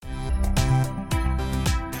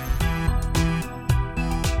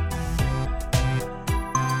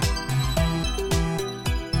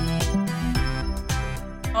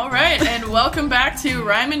welcome back to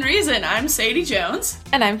Rhyme and Reason. I'm Sadie Jones.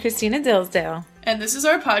 And I'm Christina Dillsdale. And this is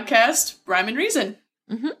our podcast, Rhyme and Reason.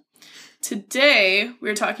 Mm-hmm. Today,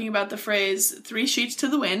 we're talking about the phrase, 3 sheets to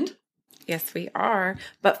the wind. Yes, we are.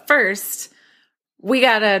 But first, we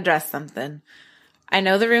gotta address something. I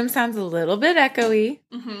know the room sounds a little bit echoey.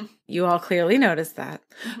 Mm-hmm. You all clearly noticed that.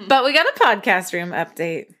 Mm-hmm. But we got a podcast room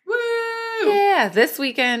update. Woo! Yeah, this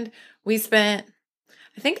weekend we spent,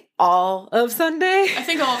 I think all of Sunday. I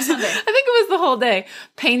think it was the whole day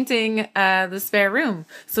painting the spare room.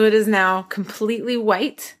 So it is now completely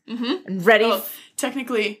white and ready. Oh,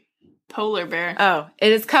 technically, polar bear. Oh,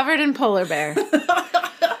 it is covered in polar bear.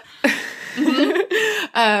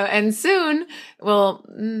 And soon, well,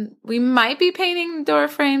 we might be painting door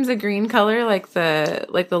frames a green color like the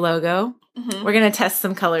logo. Mm-hmm. We're going to test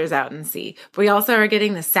some colors out and see. We also are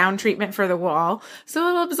getting the sound treatment for the wall, so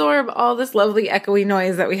it'll absorb all this lovely echoey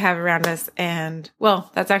noise that we have around us. And, well,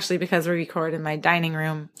 that's actually because we record in my dining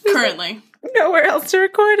room. Currently. Nowhere else to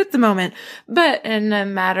record at the moment. But in a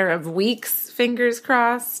matter of weeks, fingers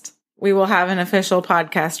crossed, we will have an official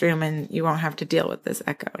podcast room and you won't have to deal with this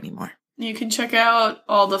echo anymore. You can check out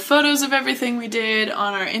all the photos of everything we did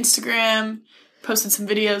on our Instagram. Posted some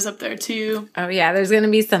videos up there, too. Oh, yeah. There's going to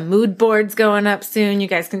be some mood boards going up soon. You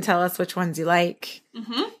guys can tell us which ones you like.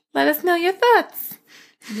 Mm-hmm. Let us know your thoughts.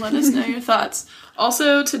 Let us know your thoughts.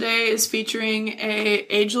 Also, today is featuring a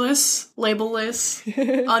ageless, labelless,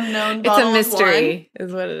 unknown bottle of wine. It's a mystery,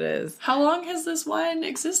 is what it is. How long has this wine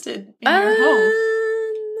existed in your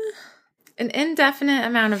home? An indefinite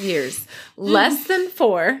amount of years. Less than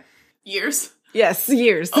 4. Years? Yes,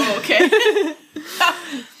 years. Oh, okay.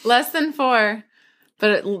 Less than 4.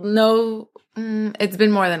 But it's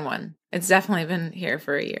been more than 1. It's definitely been here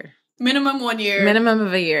for a year. Minimum 1 year. Minimum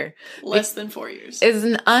of a year. Less than 4 years. It's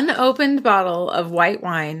an unopened bottle of white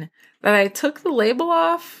wine that I took the label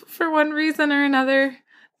off for one reason or another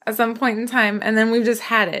at some point in time. And then we've just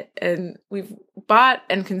had it. And we've bought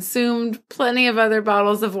and consumed plenty of other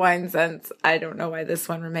bottles of wine since. I don't know why this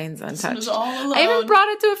one remains untouched. This one is all alone. I even brought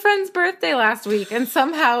it to a friend's birthday last week. And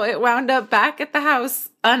somehow it wound up back at the house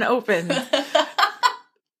unopened.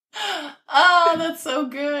 Oh, that's so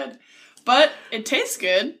good. But it tastes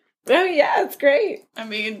good. Oh, yeah, it's great. I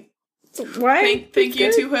mean, wine. Thank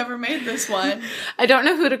you to whoever made this wine. I don't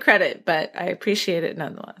know who to credit, but I appreciate it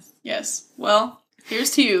nonetheless. Yes. Well,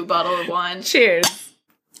 here's to you, bottle of wine. Cheers.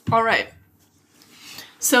 All right.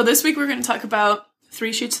 So this week we're going to talk about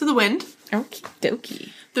 3 sheets to the wind. Okie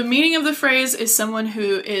dokie. The meaning of the phrase is someone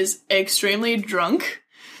who is extremely drunk.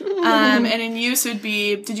 And in use it would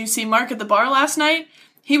be, did you see Mark at the bar last night?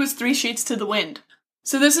 He was 3 sheets to the wind.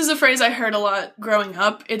 So this is a phrase I heard a lot growing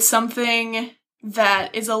up. It's something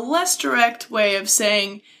that is a less direct way of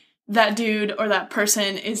saying that dude or that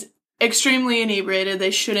person is extremely inebriated.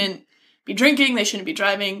 They shouldn't be drinking. They shouldn't be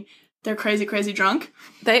driving. They're crazy, crazy drunk.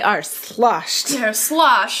 They are sloshed. They're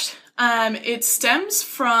sloshed. It stems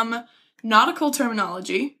from nautical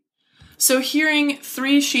terminology. So hearing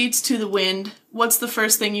 3 sheets to the wind, what's the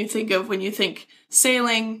first thing you think of when you think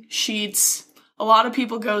sailing, sheets? A lot of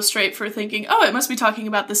people go straight for thinking, oh, it must be talking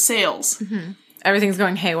about the sails. Mm-hmm. Everything's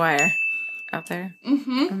going haywire out there.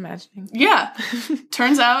 Mm-hmm. I'm imagining. Yeah.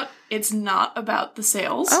 Turns out it's not about the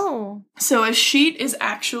sails. Oh. So a sheet is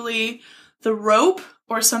actually the rope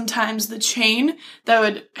or sometimes the chain that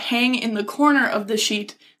would hang in the corner of the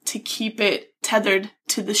sheet to keep it tethered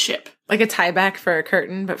to the ship. Like a tie back for a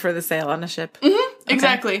curtain, but for the sail on a ship. Mm-hmm. Okay.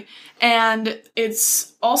 Exactly. And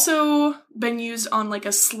it's also been used on like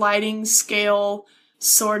a sliding scale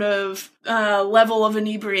sort of level of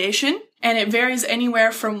inebriation. And it varies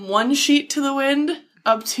anywhere from 1 sheet to the wind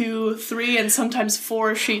up to 3 and sometimes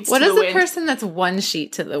 4 sheets to the wind. What is a person that's 1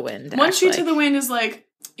 sheet to the wind? 1 sheet to the wind is like,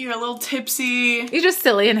 you're a little tipsy. You're just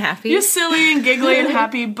silly and happy. You're silly and giggly and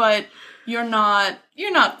happy, but you're not,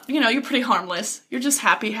 you're pretty harmless. You're just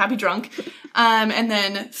happy drunk. And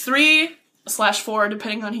then 3/4,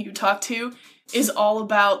 depending on who you talk to, is all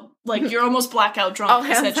about, like, you're almost blackout drunk, all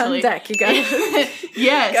hands essentially. on deck. You gotta,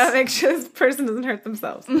 yes. Gotta make sure this person doesn't hurt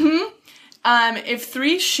themselves. Mm-hmm. If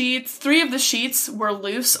 3 of the sheets were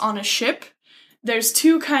loose on a ship, there's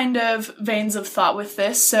 2 kind of veins of thought with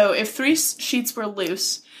this. So if 3 sheets were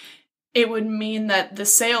loose, it would mean that the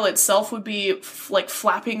sail itself would be like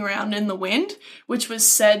flapping around in the wind, which was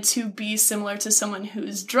said to be similar to someone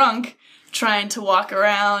who's drunk trying to walk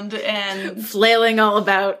around and flailing all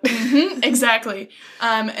about. Mm-hmm, exactly.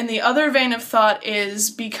 And the other vein of thought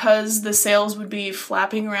is because the sails would be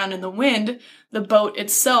flapping around in the wind, the boat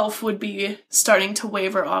itself would be starting to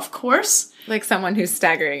waver off course. Like someone who's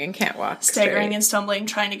staggering and can't walk. Staggering straight. and stumbling,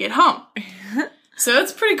 trying to get home. So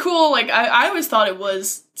it's pretty cool. Like, I always thought it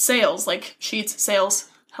was sails, like sheets, sails.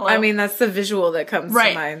 Hello. I mean, that's the visual that comes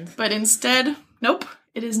to mind. But instead, nope,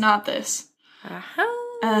 it is not this.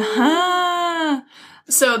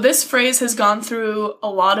 So this phrase has gone through a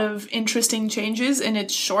lot of interesting changes in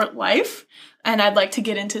its short life, and I'd like to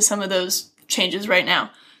get into some of those changes right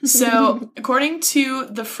now. So, according to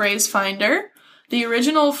the Phrase Finder, the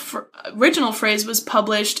original phrase was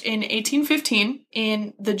published in 1815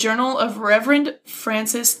 in the Journal of Reverend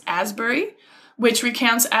Francis Asbury, which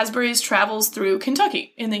recounts Asbury's travels through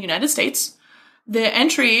Kentucky in the United States. The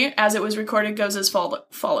entry, as it was recorded, goes as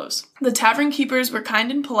follows. The tavern keepers were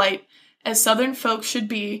kind and polite, as Southern folks should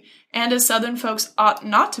be, and as Southern folks ought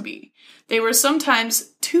not to be. They were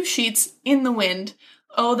sometimes 2 sheets in the wind.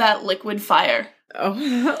 Oh, that liquid fire.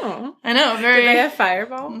 Oh. I know, very... Did they have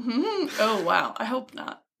Fireball? Mm-hmm. Oh, wow. I hope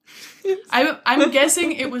not. I'm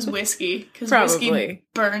guessing it was whiskey, because whiskey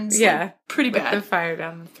burns pretty bad. With the fire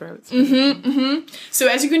down the throat. So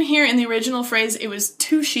as you can hear in the original phrase, it was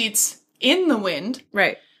 2 sheets in the wind.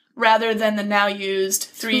 Right. Rather than the now used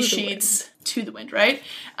 3 sheets to the wind, right?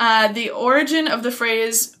 The origin of the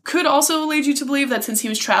phrase could also lead you to believe that since he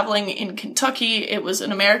was traveling in Kentucky, it was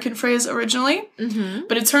an American phrase originally. Mm-hmm.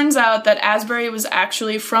 But it turns out that Asbury was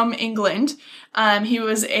actually from England. He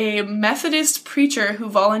was a Methodist preacher who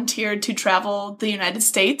volunteered to travel the United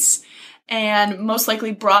States and most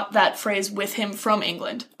likely brought that phrase with him from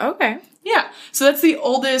England. Okay. Yeah, so that's the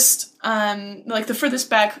oldest, like the furthest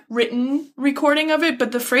back written recording of it,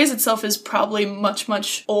 but the phrase itself is probably much,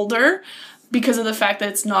 much older because of the fact that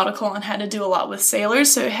it's nautical and had to do a lot with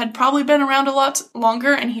sailors, so it had probably been around a lot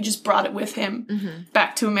longer, and he just brought it with him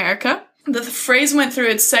back to America. The phrase went through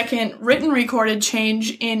its second written recorded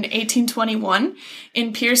change in 1821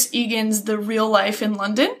 in Pierce Egan's The Real Life in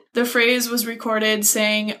London. The phrase was recorded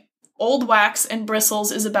saying, "Old wax and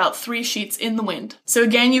bristles is about 3 sheets in the wind." So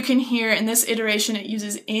again, you can hear in this iteration it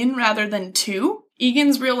uses in rather than to.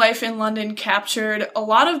 Egan's Real Life in London captured a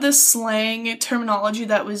lot of the slang terminology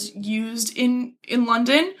that was used in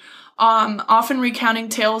London, often recounting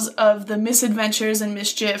tales of the misadventures and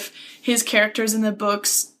mischief his characters in the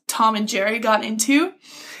books Tom and Jerry got into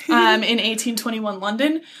in 1821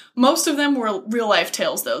 London. Most of them were real-life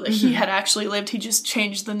tales, though, that he had actually lived. He just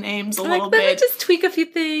changed the names a little bit. Just tweak a few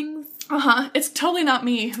things. It's totally not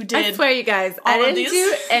me who did. I swear, you guys, I didn't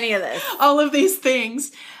do any of this. All of these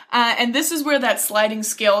things. And this is where that sliding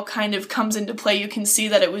scale kind of comes into play. You can see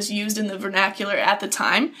that it was used in the vernacular at the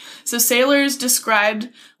time. So sailors described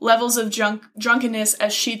levels of drunkenness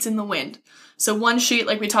as sheets in the wind. So 1 sheet,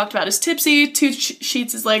 like we talked about, is tipsy. 2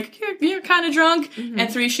 sheets is like, you're kind of drunk.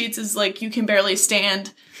 And 3 sheets is like, you can barely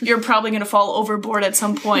stand. You're probably going to fall overboard at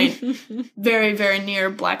some point. Very, very near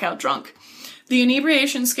blackout drunk. The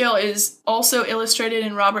inebriation scale is also illustrated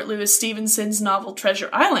in Robert Louis Stevenson's novel Treasure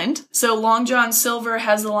Island. So Long John Silver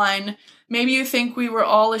has the line, "Maybe you think we were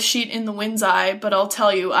all a sheet in the wind's eye, but I'll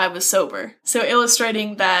tell you I was sober." So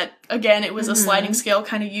illustrating that, again, it was a sliding scale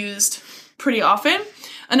kind of used pretty often.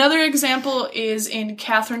 Another example is in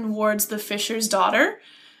Catherine Ward's The Fisher's Daughter.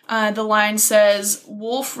 The line says,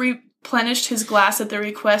 "Wolfe replenished his glass at the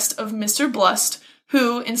request of Mr. Blust,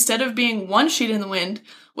 who, instead of being 1 sheet in the wind,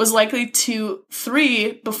 was likely to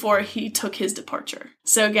 3 before he took his departure."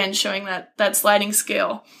 So again, showing that sliding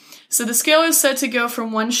scale. So the scale is said to go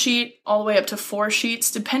from 1 sheet all the way up to 4 sheets,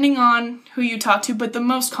 depending on who you talk to, but the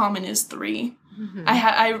most common is 3.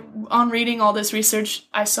 On reading all this research,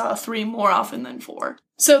 I saw 3 more often than 4.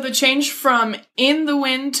 So the change from in the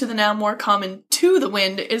wind to the now more common to the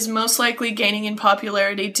wind is most likely gaining in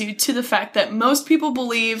popularity due to the fact that most people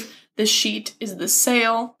believe the sheet is the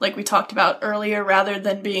sail, like we talked about earlier, rather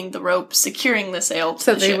than being the rope securing the sail to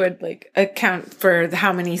so the they ship. would like account for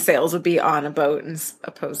how many sails would be on a boat as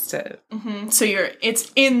opposed to... So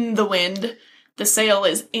it's in the wind. The sail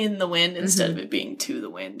is in the wind instead of it being to the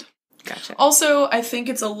wind. Gotcha. Also, I think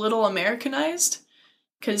it's a little Americanized,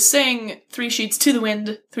 because saying 3 sheets to the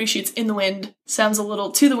wind, 3 sheets in the wind sounds a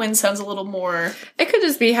little more... It could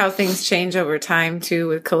just be how things change over time, too,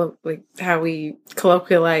 with how we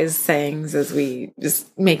colloquialize sayings as we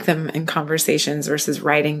just make them in conversations versus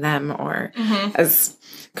writing them, or as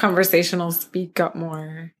conversational speak got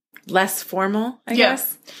more... less formal, I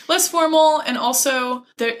guess. Less formal, and also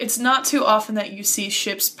it's not too often that you see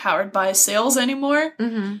ships powered by sails anymore.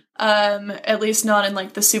 At least not in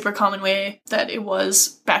like the super common way that it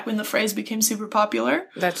was back when the phrase became super popular.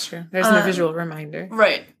 That's true. There's no visual reminder.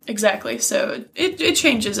 Right, exactly. So it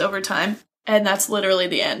changes over time, and that's literally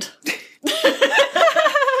the end.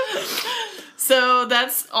 So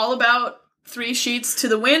that's all about 3 sheets to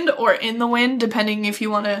the wind or in the wind, depending if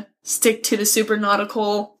you want to stick to the super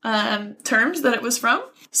nautical terms that it was from.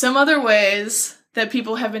 Some other ways that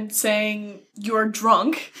people have been saying you're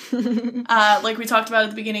drunk, like we talked about at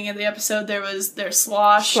the beginning of the episode, they're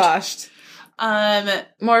sloshed. Sloshed.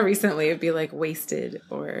 More recently, it'd be like wasted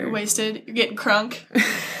or... Wasted. You're getting crunk.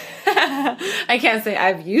 I can't say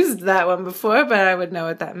I've used that one before, but I would know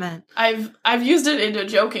what that meant. I've used it in a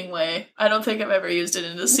joking way. I don't think I've ever used it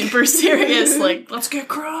in a super serious, like, let's get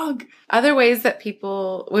crunk. Other ways that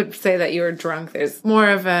people would say that you're drunk, there's more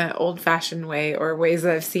of an old-fashioned way, or ways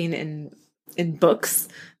that I've seen in books,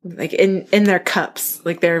 like in their cups,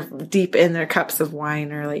 like they're deep in their cups of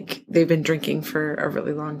wine, or like they've been drinking for a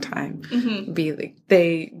really long time. Mm-hmm. Be like,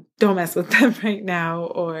 they don't mess with them right now,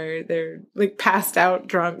 or they're like passed out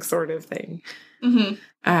drunk sort of thing.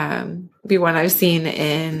 Mm-hmm. Be one I've seen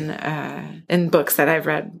in books that I've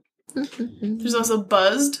read. There's also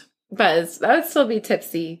buzzed. That would still be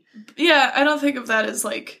tipsy. Yeah, I don't think of that as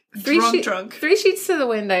like drunk. 3 sheets to the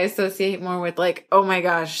wind I associate more with like, oh my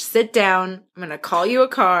gosh, sit down, I'm gonna call you a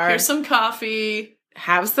car. Here's some coffee.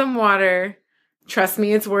 Have some water. Trust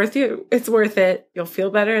me, it's worth it. You'll feel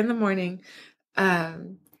better in the morning.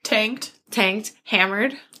 Tanked.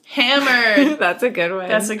 Hammered. That's a good one.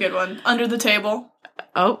 That's a good one. Under the table.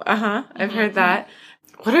 Oh, I've heard that.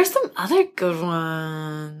 What are some other good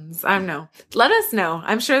ones? I don't know. Let us know.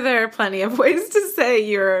 I'm sure there are plenty of ways to say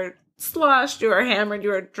you're sloshed, you're hammered,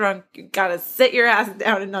 you're drunk, you gotta sit your ass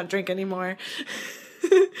down and not drink anymore.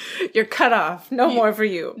 You're cut off. No more for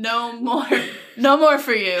you. No more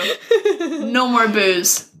for you. No more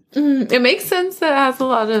booze. It makes sense that it has a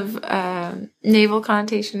lot of naval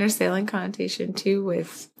connotation or sailing connotation too,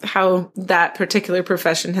 with how that particular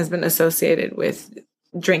profession has been associated with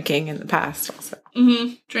drinking in the past also.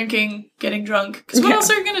 Mm-hmm. Drinking, getting drunk. Because what else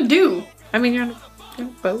are you going to do? I mean, you're on a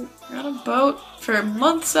boat. You're on a boat for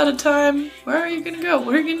months at a time. Where are you going to go?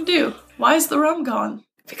 What are you going to do? Why is the rum gone?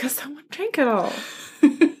 Because someone drank it all.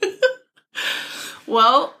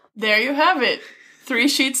 Well, there you have it. 3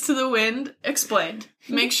 sheets to the wind explained.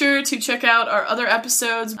 Make sure to check out our other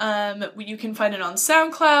episodes. You can find it on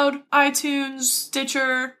SoundCloud, iTunes,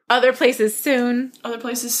 Stitcher. Other places soon.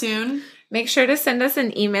 Make sure to send us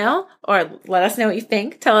an email or let us know what you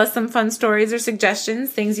think. Tell us some fun stories or suggestions,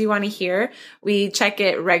 things you want to hear. We check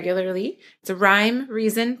it regularly. It's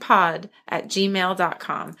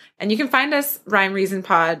rhymereasonpod@gmail.com. And you can find us, Rhyme Reason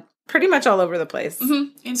Pod, pretty much all over the place.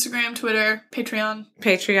 Mm-hmm. Instagram, Twitter,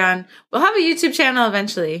 Patreon. We'll have a YouTube channel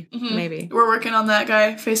eventually, maybe. We're working on that,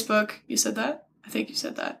 guy. Facebook. You said that? I think you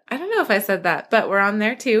said that. I don't know if I said that, but we're on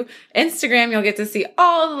there too. Instagram, you'll get to see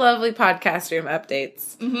all the lovely podcast room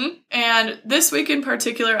updates. Mm-hmm. And this week in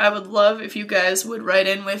particular, I would love if you guys would write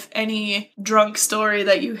in with any drunk story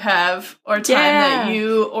that you have, or time that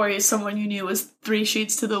you or someone you knew was 3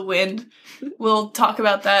 sheets to the wind. We'll talk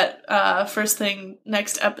about that first thing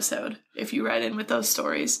next episode, if you write in with those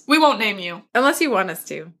stories. We won't name you. Unless you want us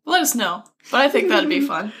to. Let us know. But I think that'd be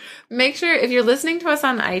fun. Make sure, if you're listening to us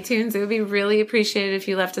on iTunes, it would be really appreciated if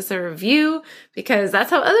you left us a review, because that's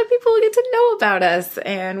how other people get to know about us.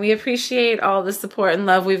 And we appreciate all the support and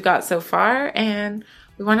love we've got so far, and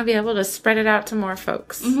we want to be able to spread it out to more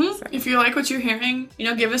folks. Mm-hmm. So. If you like what you're hearing,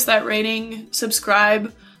 give us that rating,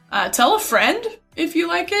 subscribe, tell a friend if you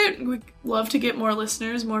like it. We'd love to get more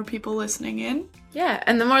listeners, more people listening in. Yeah,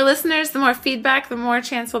 and the more listeners, the more feedback, the more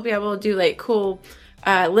chance we'll be able to do like cool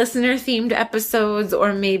listener-themed episodes,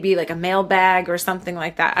 or maybe like a mailbag or something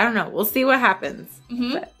like that. I don't know. We'll see what happens.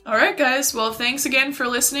 Mm-hmm. All right, guys. Well, thanks again for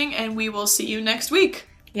listening, and we will see you next week.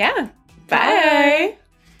 Yeah. Bye.